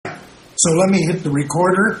So let me hit the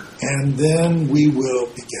recorder, and then we will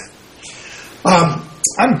begin.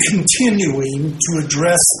 I'm continuing to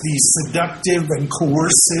address the seductive and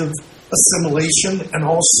coercive assimilation and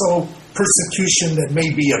also persecution that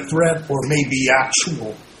may be a threat or may be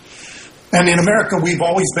actual. And in America, we've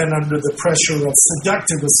always been under the pressure of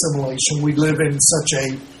seductive assimilation. We live in such a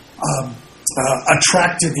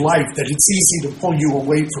attractive life that it's easy to pull you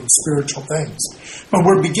away from spiritual things. But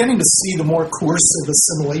we're beginning to see the more coercive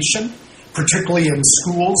assimilation, particularly in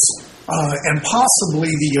schools, and possibly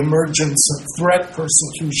the emergence of threat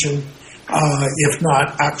persecution, if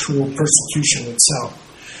not actual persecution itself.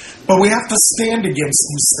 But we have to stand against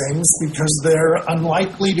these things because they're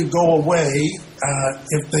unlikely to go away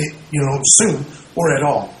if they, soon or at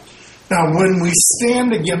all. Now, when we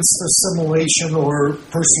stand against assimilation or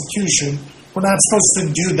persecution, we're not supposed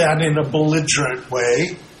to do that in a belligerent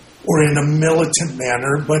way or in a militant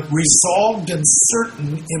manner, but resolved and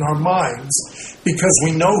certain in our minds because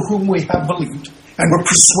we know whom we have believed, and we're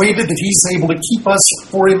persuaded that He's able to keep us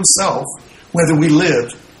for Himself, whether we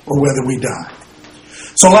live or whether we die.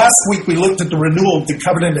 So last week we looked at the renewal of the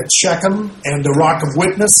covenant at Shechem and the Rock of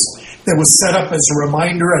Witness that was set up as a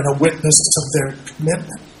reminder and a witness of their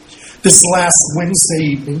commitment. This last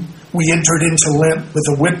Wednesday evening, we entered into Lent with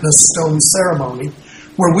a witness stone ceremony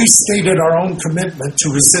where we stated our own commitment to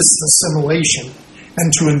resist assimilation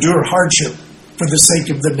and to endure hardship for the sake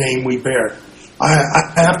of the name we bear. I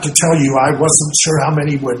have to tell you, I wasn't sure how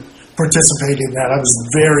many would participate in that. I was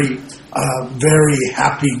very, very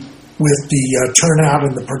happy with the turnout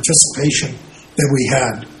and the participation that we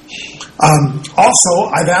had. Also,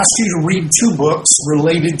 I've asked you to read 2 books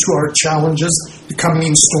related to our challenges, The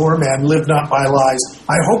Coming Storm and Live Not by Lies.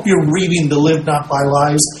 I hope you're reading the Live Not by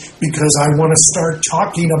Lies because I want to start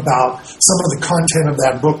talking about some of the content of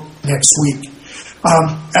that book next week.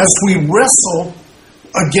 As we wrestle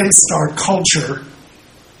against our culture,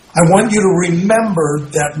 I want you to remember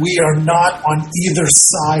that we are not on either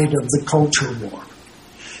side of the culture war.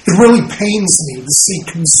 It really pains me to see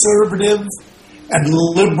conservative and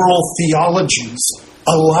liberal theologies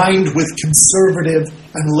aligned with conservative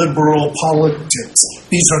and liberal politics.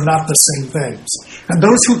 These are not the same things. And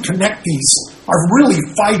those who connect these are really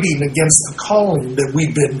fighting against the calling that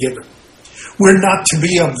we've been given. We're not to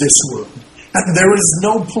be of this world. And there is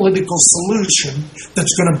no political solution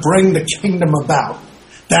that's going to bring the kingdom about.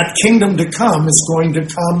 That kingdom to come is going to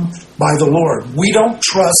come by the Lord. We don't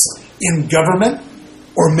trust in government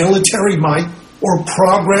or military might or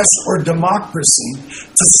progress or democracy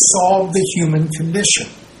to solve the human condition.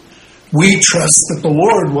 We trust that the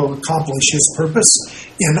Lord will accomplish His purpose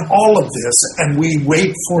in all of this, and we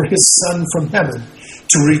wait for His Son from heaven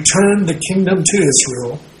to return the kingdom to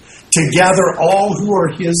Israel, to gather all who are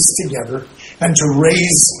His together, and to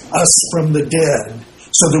raise us from the dead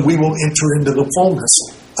so that we will enter into the fullness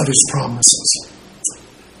of His promises.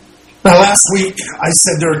 Now, last week, I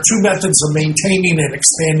said there are 2 methods of maintaining and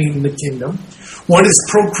expanding the kingdom. One is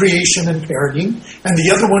procreation and parenting, and the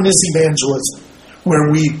other one is evangelism, where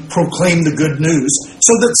we proclaim the good news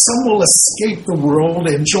so that some will escape the world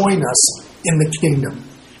and join us in the kingdom.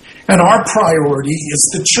 And our priority is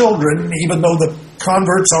the children, even though the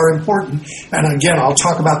converts are important. And again, I'll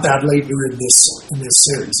talk about that later in this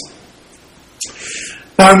series.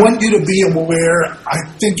 Now, I want you to be aware, I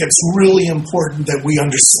think it's really important that we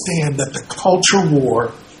understand that the culture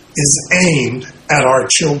war is aimed at our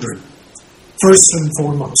children, first and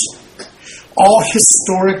foremost. All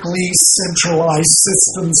historically centralized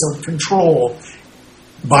systems of control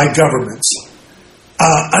by governments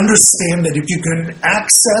understand that if you can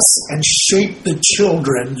access and shape the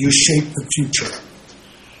children, you shape the future.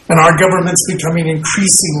 And our government's becoming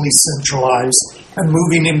increasingly centralized and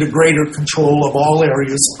moving into greater control of all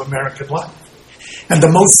areas of American life. And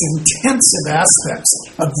the most intensive aspects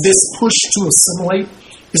of this push to assimilate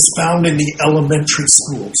is found in the elementary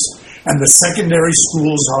schools. And the secondary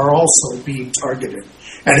schools are also being targeted.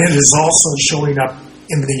 And it is also showing up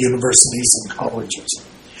in the universities and colleges.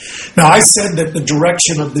 Now, I said that the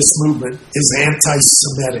direction of this movement is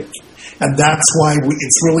anti-Semitic. And that's why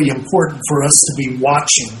it's really important for us to be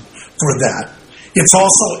watching for that. It's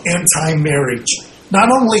also anti-marriage,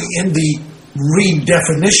 not only in the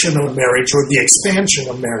redefinition of marriage or the expansion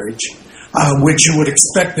of marriage, which you would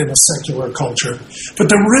expect in a secular culture, but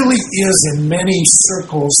there really is in many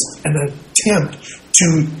circles an attempt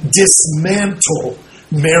to dismantle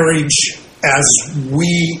marriage as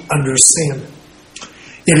we understand it.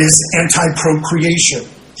 It is anti-procreation,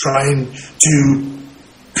 trying to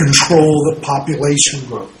control the population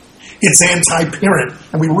growth. It's anti-parent,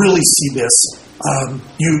 and we really see this.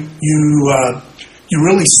 You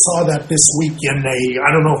really saw that this week in I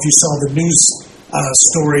don't know if you saw the news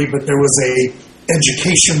story, but there was a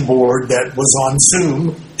education board that was on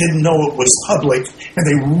Zoom, didn't know it was public, and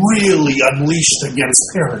they really unleashed against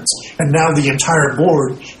parents. And now the entire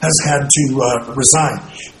board has had to resign.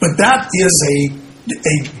 But that is a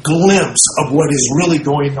glimpse of what is really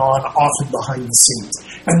going on often behind the scenes.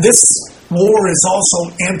 And this war is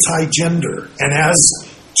also anti-gender. And as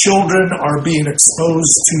children are being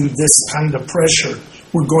exposed to this kind of pressure,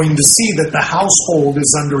 we're going to see that the household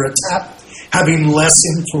is under attack, having less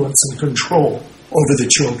influence and control over the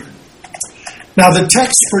children. Now, the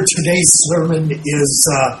text for today's sermon is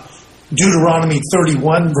Deuteronomy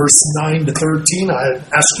 31, verse 9 to 13. I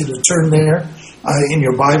ask you to turn there in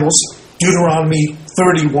your Bibles. Deuteronomy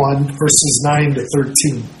 31, verses 9 to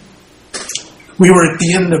 13. We were at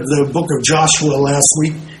the end of the book of Joshua last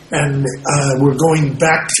week, and we're going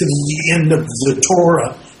back to the end of the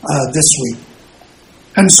Torah this week.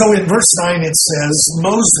 And so in verse 9 it says,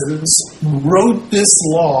 Moses wrote this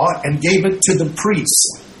law and gave it to the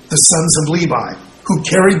priests, the sons of Levi, who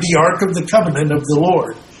carried the ark of the covenant of the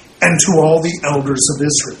Lord, and to all the elders of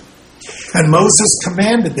Israel. And Moses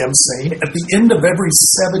commanded them, saying, at the end of every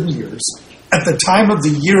 7 years, at the time of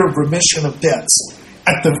the year of remission of debts,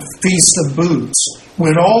 at the Feast of Booths,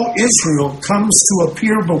 when all Israel comes to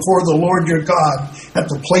appear before the Lord your God at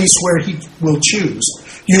the place where he will choose,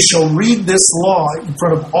 you shall read this law in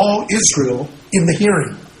front of all Israel in the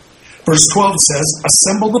hearing. Verse 12 says,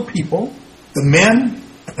 assemble the people, the men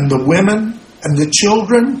and the women and the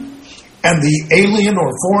children and the alien or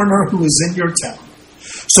foreigner who is in your town,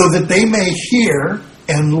 so that they may hear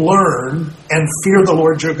and learn and fear the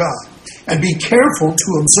Lord your God, and be careful to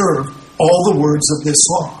observe all the words of this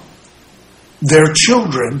law. Their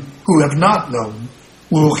children who have not known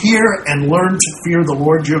will hear and learn to fear the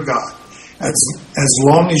Lord your God as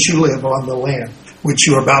long as you live on the land which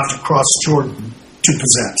you are about to cross Jordan to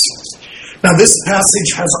possess. Now, this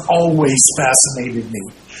passage has always fascinated me.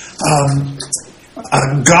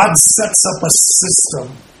 God sets up a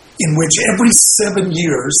system in which every 7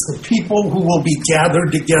 years the people who will be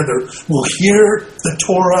gathered together will hear the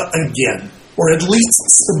Torah again, or at least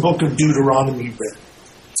the book of Deuteronomy read.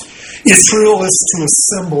 Israel is to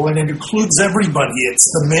assemble, and it includes everybody. It's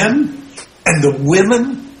the men and the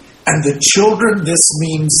women and the children. This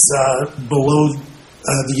means below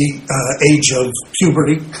the age of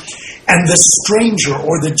puberty. And the stranger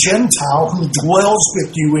or the Gentile who dwells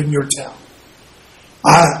with you in your town.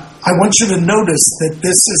 I want you to notice that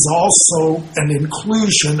this is also an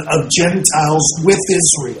inclusion of Gentiles with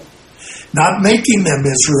Israel. Not making them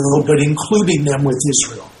Israel, but including them with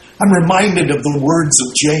Israel. I'm reminded of the words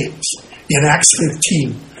of James in Acts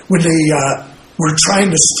 15, when they were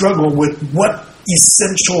trying to struggle with what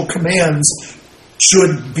essential commands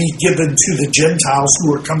should be given to the Gentiles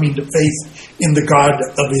who are coming to faith in the God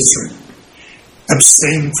of Israel.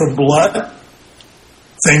 Abstain from blood,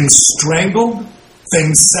 things strangled,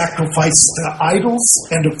 things sacrificed to idols,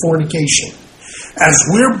 and to fornication. As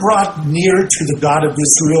we're brought near to the God of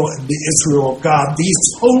Israel and the Israel of God, these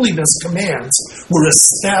holiness commands were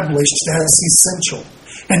established as essential.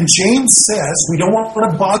 And James says we don't want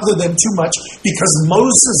to bother them too much because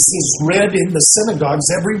Moses is read in the synagogues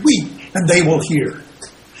every week and they will hear.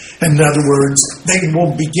 In other words, they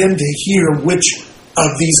will begin to hear which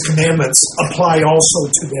of these commandments apply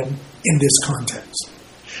also to them in this context.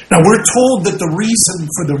 Now, we're told that the reason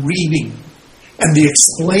for the reading and the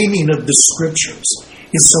explaining of the scriptures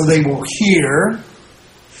is so they will hear,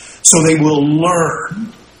 so they will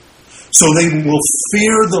learn, so they will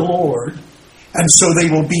fear the Lord, and so they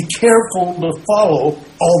will be careful to follow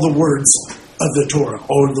all the words of the Torah,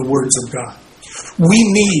 or the words of God. We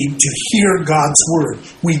need to hear God's word.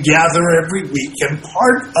 We gather every week, and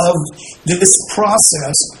part of this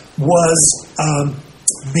process was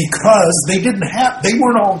because they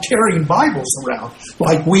weren't all carrying Bibles around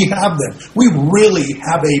like we have them. We really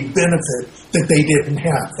have a benefit that they didn't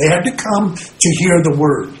have. They had to come to hear the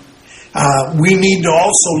word. We need to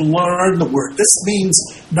also learn the word. This means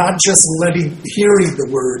not just hearing the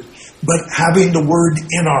word, but having the word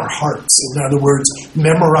in our hearts. In other words,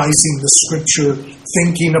 memorizing the scripture,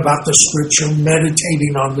 thinking about the scripture,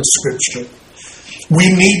 meditating on the scripture. We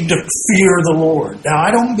need to fear the Lord. Now,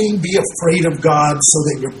 I don't mean be afraid of God so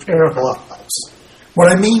that you're paralyzed. What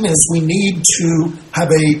I mean is we need to have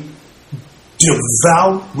a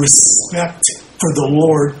devout respect for the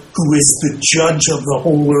Lord, who is the judge of the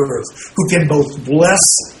whole earth, who can both bless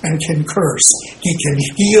and can curse. He can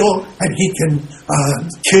heal and he can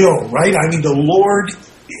kill, right? I mean, the Lord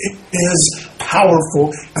is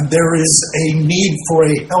powerful, and there is a need for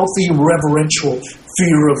a healthy, reverential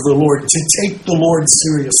fear of the Lord, to take the Lord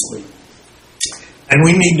seriously. And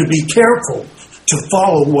we need to be careful to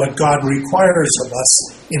follow what God requires of us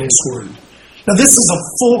in His Word. Now, this is a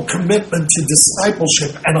full commitment to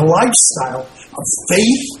discipleship and a lifestyle of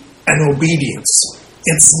faith and obedience.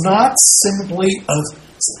 It's not simply of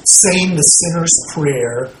saying the sinner's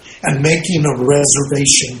prayer and making a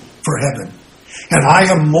reservation for heaven. And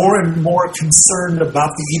I am more and more concerned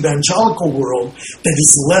about the evangelical world that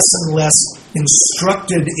is less and less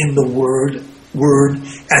instructed in the word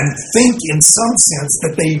and think in some sense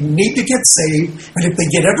that they need to get saved, and if they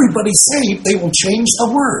get everybody saved, they will change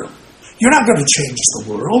the world. You're not going to change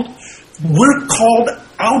the world. We're called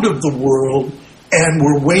out of the world, and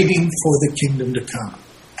we're waiting for the kingdom to come.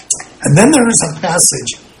 And then there is a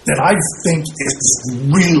passage that I think is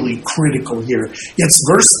really critical here. It's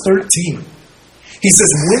verse 13. He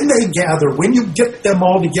says, when they gather, when you get them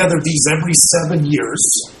all together these every 7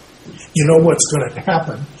 years, you know what's going to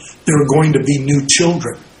happen. There are going to be new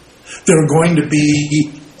children. There are going to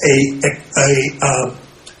be a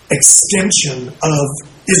extension of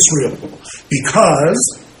Israel, because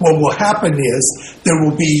what will happen is there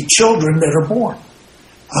will be children that are born.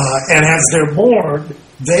 And as they're born,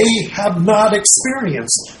 they have not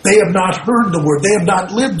experienced, they have not heard the word, they have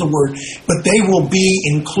not lived the word, but they will be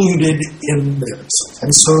included in this.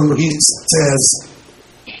 And so he says,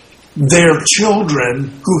 their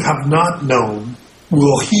children who have not known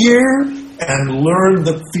will hear and learn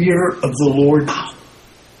the fear of the Lord.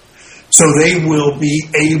 So they will be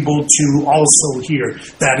able to also hear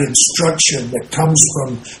that instruction that comes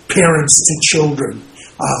from parents to children.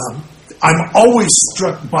 I'm always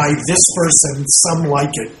struck by this verse and some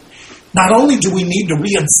like it. Not only do we need to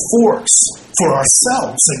reinforce for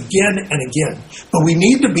ourselves again and again, but we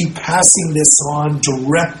need to be passing this on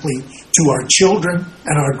directly to our children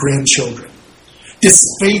and our grandchildren. This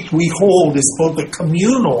faith we hold is both a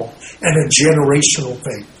communal and a generational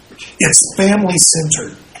faith. It's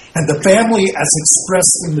family-centered, and the family as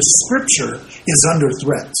expressed in the Scripture is under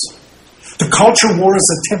threat. The culture war is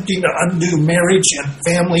attempting to undo marriage and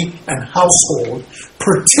family and household,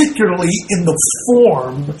 particularly in the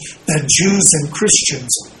form that Jews and Christians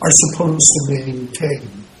are supposed to maintain.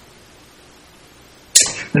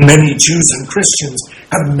 And many Jews and Christians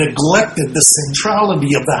have neglected the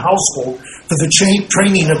centrality of the household for the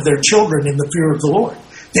training of their children in the fear of the Lord.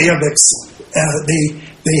 They have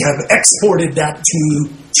exported that to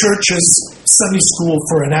churches, Sunday school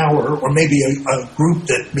for an hour, or maybe a group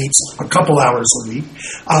that meets a couple hours a week.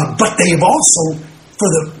 But they have also,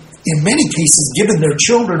 in many cases, given their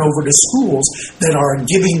children over to schools that are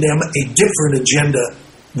giving them a different agenda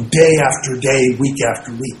day after day, week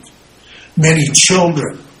after week. Many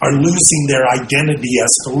children are losing their identity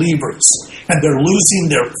as believers, and they're losing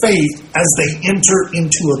their faith as they enter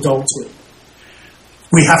into adulthood.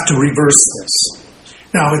 We have to reverse this.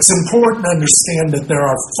 Now, it's important to understand that there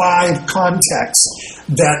are 5 contexts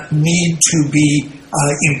that need to be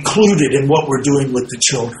included in what we're doing with the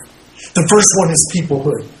children. The first one is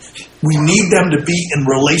peoplehood. We need them to be in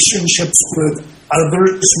relationships with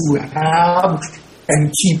others who have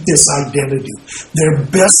and keep this identity. Their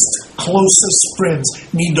best, closest friends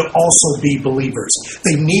need to also be believers.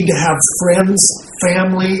 They need to have friends,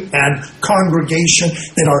 family, and congregation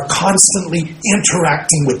that are constantly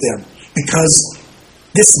interacting with them, because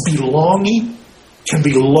this belonging can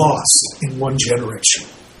be lost in one generation.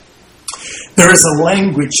 There is a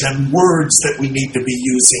language and words that we need to be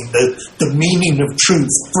using, the meaning of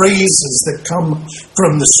truth, phrases that come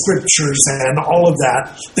from the Scriptures and all of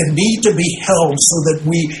that need to be held so that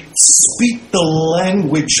we speak the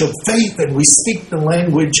language of faith and we speak the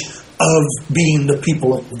language of being the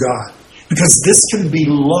people of God. Because this can be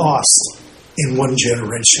lost in one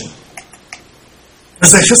generation.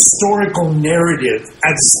 There's a historical narrative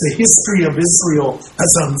as the history of Israel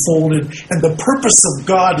has unfolded, and the purpose of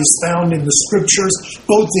God is found in the Scriptures,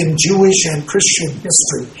 both in Jewish and Christian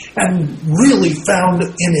history, and really found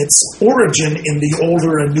in its origin in the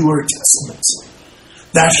Older and Newer Testaments.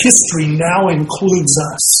 That history now includes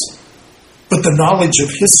us, but the knowledge of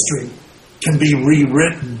history can be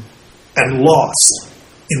rewritten and lost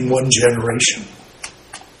in one generation.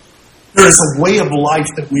 There is a way of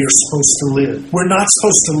life that we are supposed to live. We're not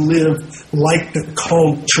supposed to live like the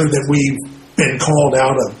culture that we've been called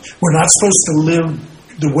out of. We're not supposed to live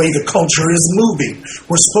the way the culture is moving.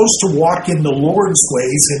 We're supposed to walk in the Lord's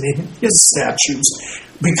ways and in His statutes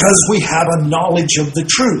because we have a knowledge of the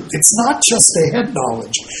truth. It's not just a head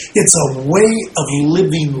knowledge. It's a way of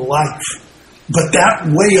living life. But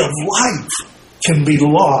that way of life can be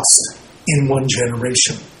lost in one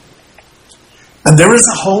generation. And there is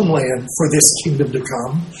a homeland for this kingdom to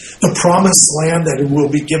come, the promised land that it will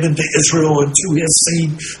be given to Israel and to his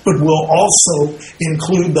seed, but will also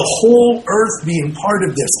include the whole earth being part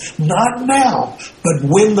of this. Not now, but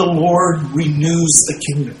when the Lord renews the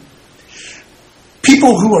kingdom.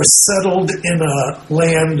 People who are settled in a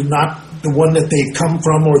land, not the one that they've come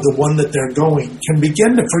from or the one that they're going, can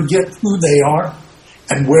begin to forget who they are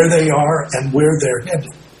and where they are and where they're headed.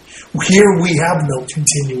 Here we have no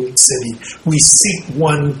continuing city. We seek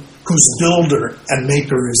one whose builder and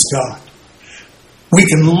maker is God. We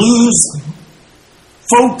can lose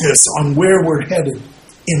focus on where we're headed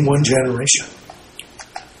in one generation.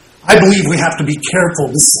 I believe we have to be careful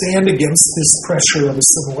to stand against this pressure of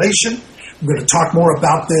assimilation. I'm going to talk more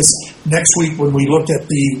about this next week when we look at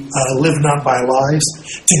the Live Not by Lies.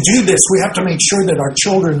 To do this, we have to make sure that our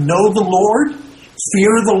children know the Lord,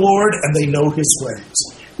 fear the Lord, and they know his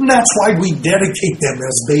ways. And that's why we dedicate them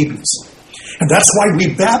as babies. And that's why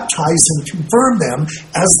we baptize and confirm them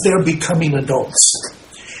as they're becoming adults.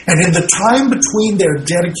 And in the time between their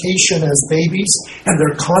dedication as babies and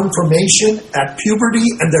their confirmation at puberty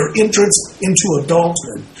and their entrance into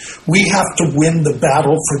adulthood, we have to win the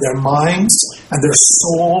battle for their minds and their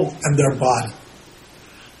soul and their body.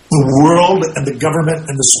 The world and the government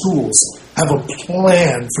and the schools have a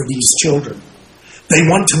plan for these children. They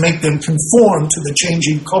want to make them conform to the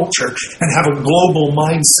changing culture and have a global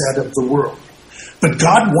mindset of the world. But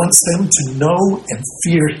God wants them to know and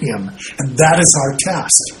fear him, and that is our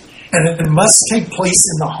task. And it must take place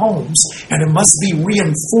in the homes, and it must be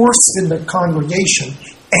reinforced in the congregation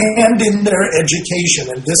and in their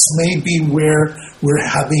education. And this may be where we're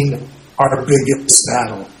having our biggest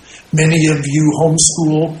battle. Many of you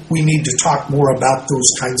homeschool. We need to talk more about those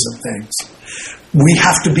kinds of things. We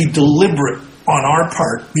have to be deliberate on our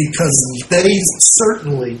part, because they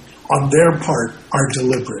certainly, on their part, are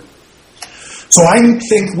deliberate. So I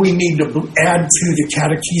think we need to add to the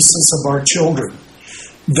catechesis of our children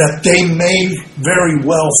that they may very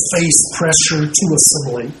well face pressure to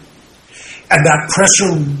assimilate, and that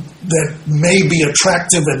pressure that may be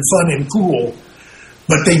attractive and fun and cool,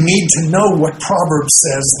 but they need to know what Proverbs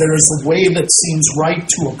says: there is a way that seems right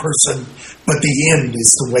to a person, but the end is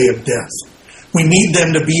the way of death. We need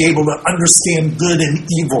them to be able to understand good and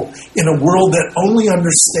evil in a world that only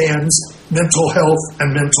understands mental health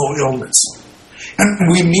and mental illness.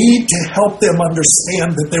 And we need to help them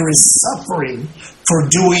understand that there is suffering for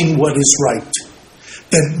doing what is right.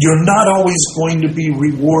 That you're not always going to be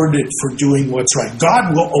rewarded for doing what's right.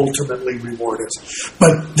 God will ultimately reward us.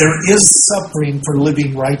 But there is suffering for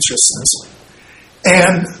living righteousness.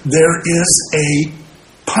 And there is a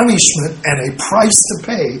punishment and a price to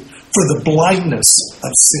pay for the blindness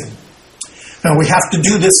of sin. Now we have to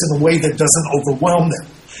do this in a way that doesn't overwhelm them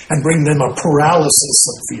and bring them a paralysis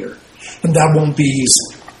of fear. And that won't be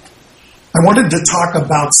easy. I wanted to talk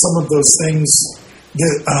about some of those things,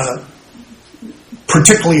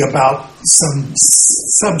 particularly about some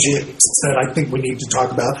subjects that I think we need to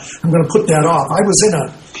talk about. I'm going to put that off. I was in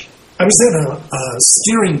a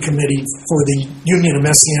steering committee for the Union of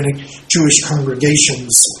Messianic Jewish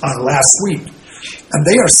Congregations last week. And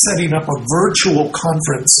they are setting up a virtual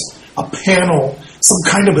conference, a panel, some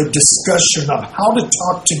kind of a discussion of how to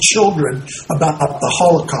talk to children about the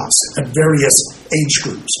Holocaust at various age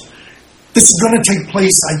groups. This is going to take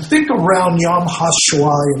place, I think, around Yom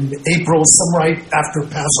HaShoah in April, some right after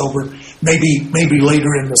Passover, maybe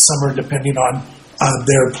later in the summer, depending on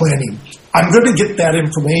their planning. I'm going to get that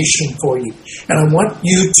information for you, and I want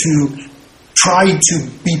you to try to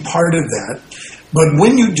be part of that. But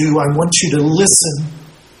when you do, I want you to listen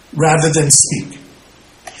rather than speak.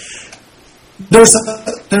 There's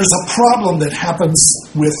a problem that happens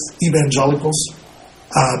with evangelicals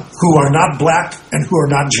who are not black and who are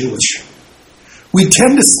not Jewish. We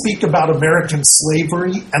tend to speak about American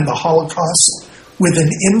slavery and the Holocaust with an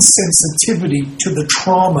insensitivity to the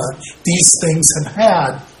trauma these things have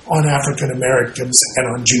had on African Americans and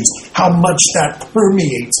on Jews, how much that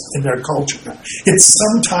permeates in their culture. It's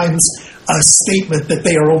sometimes a statement that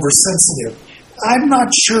they are oversensitive. I'm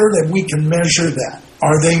not sure that we can measure that.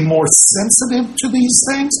 Are they more sensitive to these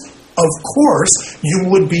things? Of course, you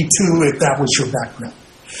would be too if that was your background.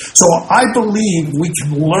 So I believe we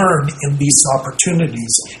can learn in these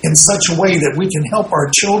opportunities in such a way that we can help our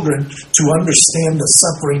children to understand the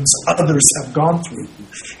sufferings others have gone through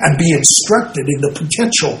and be instructed in the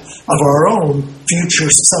potential of our own future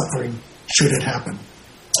suffering should it happen.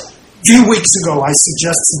 A few weeks ago, I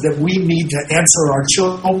suggested that we need to answer our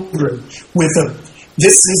children with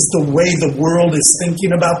this is the way the world is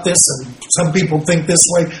thinking about this, and some people think this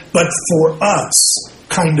way, but for us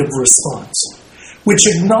kind of response. which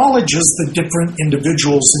acknowledges the different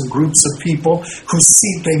individuals and groups of people who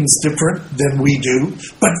see things different than we do.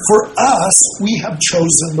 But for us, we have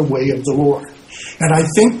chosen the way of the Lord. And I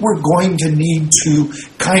think we're going to need to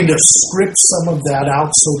kind of script some of that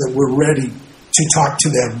out so that we're ready to talk to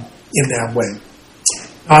them in that way.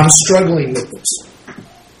 I'm struggling with this.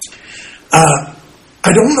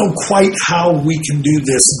 I don't know quite how we can do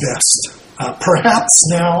this best. Perhaps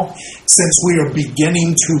now, since we are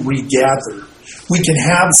beginning to regather, we can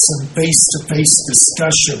have some face-to-face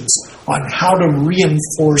discussions on how to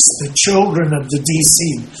reinforce the children of the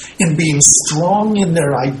DC in being strong in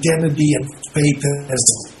their identity and faith as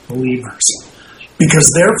believers.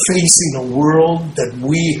 Because they're facing a world that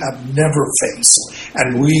we have never faced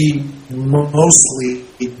and we mostly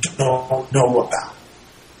don't know about.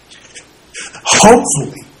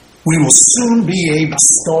 Hopefully, we will soon be able to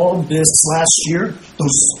install this last year,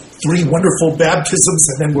 those 3 wonderful baptisms,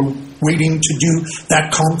 and then we're waiting to do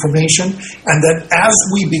that confirmation. And that as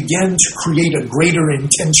we begin to create a greater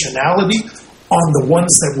intentionality on the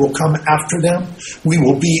ones that will come after them, we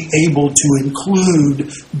will be able to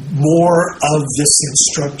include more of this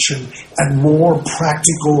instruction and more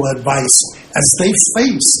practical advice as they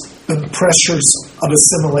face the pressures of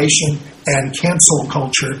assimilation and cancel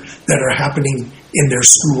culture that are happening in their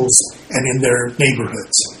schools and in their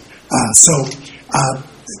neighborhoods.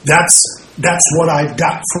 That's what I've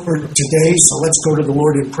got for today. So let's go to the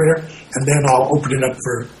Lord in prayer, and then I'll open it up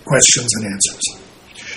for questions and answers.